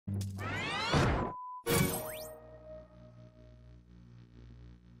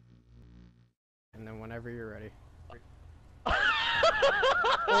Whenever you're ready.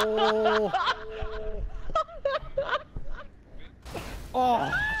 Oh!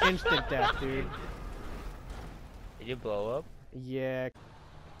 Oh! Instant death, dude. Did you blow up? Yeah.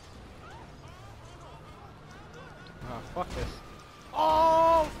 Oh, fuck this.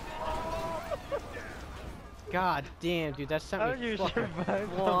 Oh! God damn, dude, that sent me fucking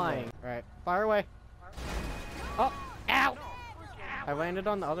flying. Alright, fire away. Oh! Ow! I landed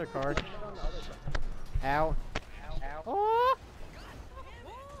on the other car. Ow. Oh!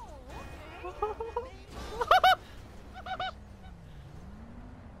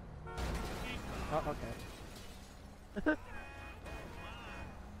 Oh, okay.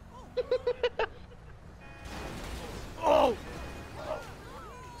 Oh!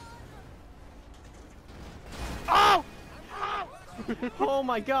 Oh! Oh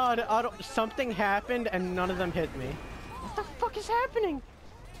my god, something happened and none of them hit me. What the fuck is happening?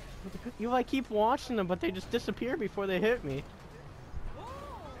 You like keep watching them, but they just disappear before they hit me.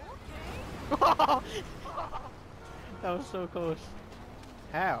 That was so close.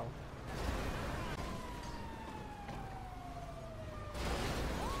 How?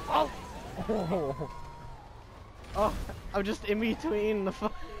 Oh! Oh, I'm just in between the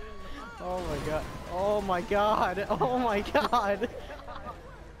fu- Oh my god. Oh my god. Oh my god.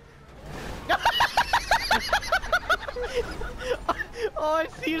 All I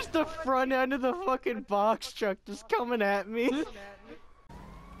see is the front end of the fucking box truck just coming at me.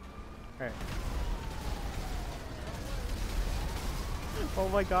 Alright. Oh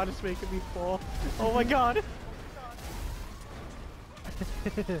my god, it's making me fall. Oh my god.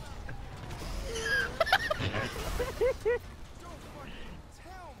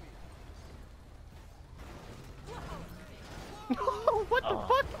 No, what the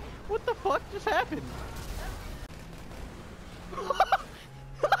fuck? What the fuck just happened?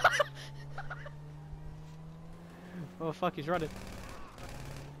 Oh fuck, he's running.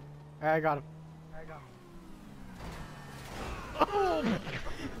 I got him. Oh,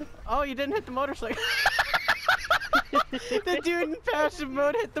 oh, you didn't hit the motorcycle. The dude in passive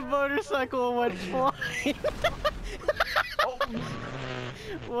mode hit the motorcycle and went flying.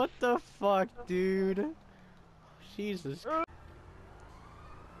 What the fuck, dude? Jesus.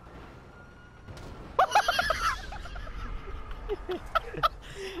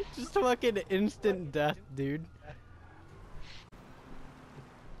 Just fucking instant death, dude.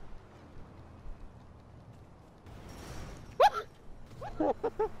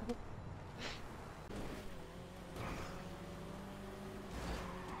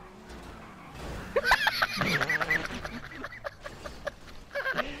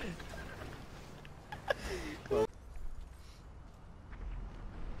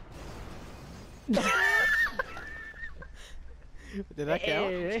 Did that count?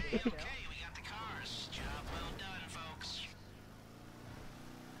 Okay, we got the cars. Job well done, folks.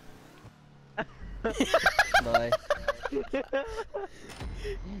 Bye.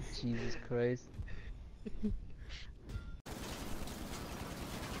 Jesus Christ.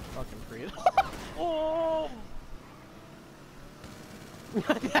 Fucking breathe. Oh!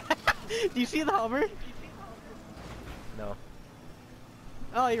 Do you see the Hummer? No.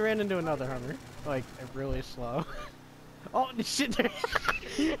 Oh, he ran into another Hummer. Like, really slow. Oh, shit!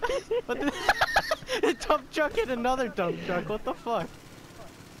 What the? A dump truck hit another dump truck. What the fuck?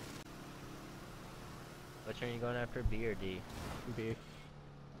 Which one are you going after, B or D? B.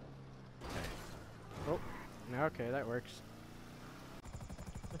 Oh, no, okay, that works.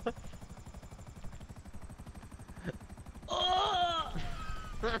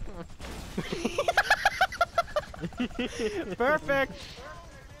 Perfect.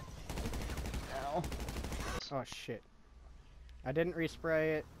 Ow. Oh shit! I didn't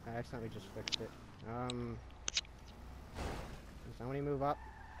respray it. I accidentally just fixed it. Can somebody move up?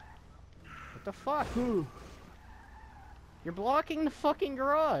 What the fuck? You're blocking the fucking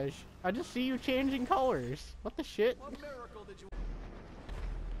garage. I just see you changing colors. What the shit? What miracle did you...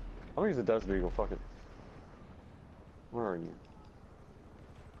 I think it's a Desert Eagle, fuck it. Where are you?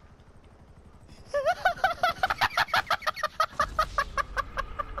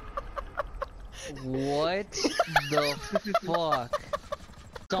 What the fuck?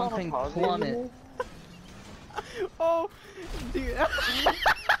 Something plummet. Oh, dude.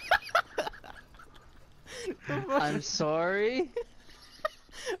 I'm sorry?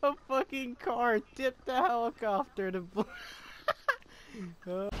 A fucking car tipped the helicopter to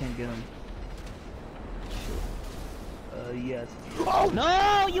Can't get him. Yes. Oh!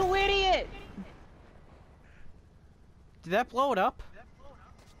 No, you idiot! Did that blow it up?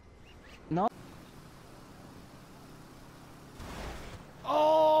 No.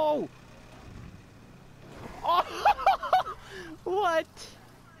 Oh!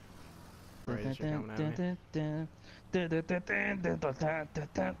 coming at me.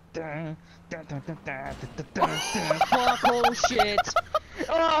 Fuck, oh shit!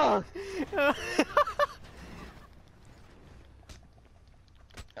 Oh!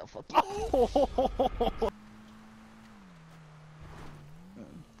 Oh, fuck you.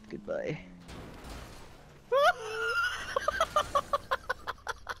 Goodbye.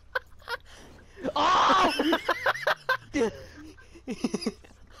 Oh!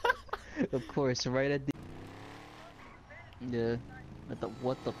 Of course, right at the... Yeah.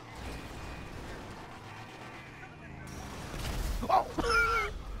 What the... Oh!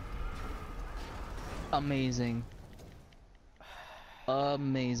 Amazing.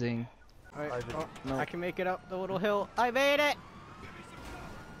 Amazing. Alright, No. I can make it up the little hill. I made it!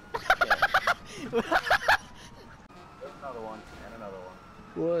 There's another one, and another one.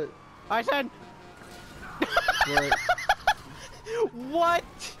 What? I said... What?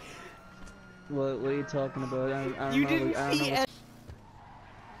 What? What are you talking about? I don't You know. didn't I don't see know it.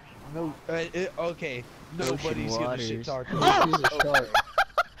 No, okay. Nobody's gonna waters. shit talk. Oh!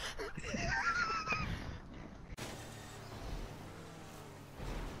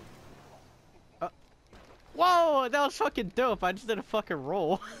 Whoa, that was fucking dope. I just did a fucking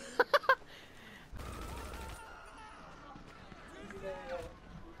roll.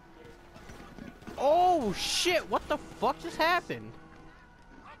 Oh shit, what the fuck just happened?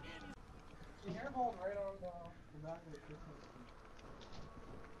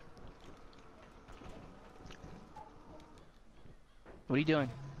 What are you doing?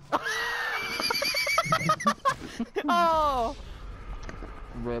 Oh!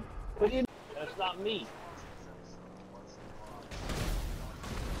 Rip. That's not me.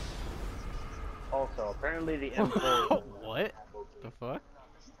 Also, apparently the M4. What? The fuck?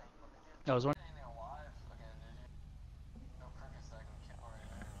 I was wondering.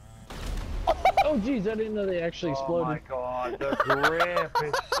 Oh jeez, I didn't know they actually exploded. Oh my god, the grip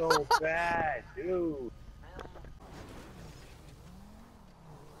is so bad, dude.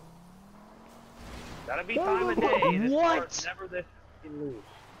 Gotta be time of day. This What? car's never this fucking loose.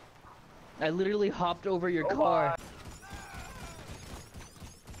 I literally hopped over your Oh car.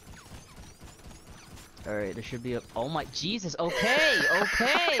 Alright, there should be a- Oh my- Jesus, okay!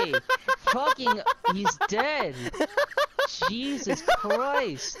 Okay! Fucking- He's dead! Jesus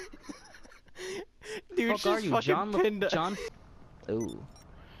Christ! Dude, Fuck are she's you, fucking John? pinned. John? Oh.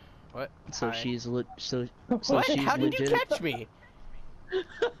 What? So Hi. she's so What? she's How did you legit. catch me?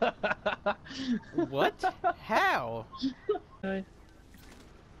 What? How? Get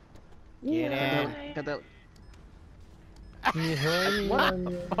in. Got that- What?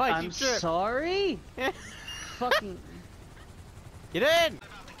 Why'd you I'm trip? sorry? Fucking- Get in!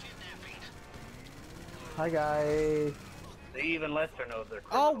 Hi guys. They even Lester knows they're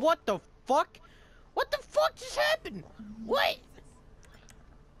Oh, criminals. what the fuck? What the fuck just happened? What?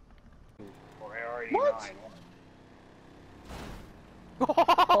 Or AR-89.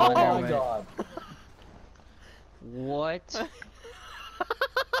 Oh never my mind. god. What?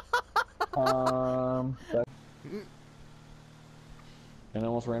 And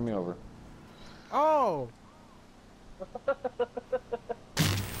almost ran me over. Oh!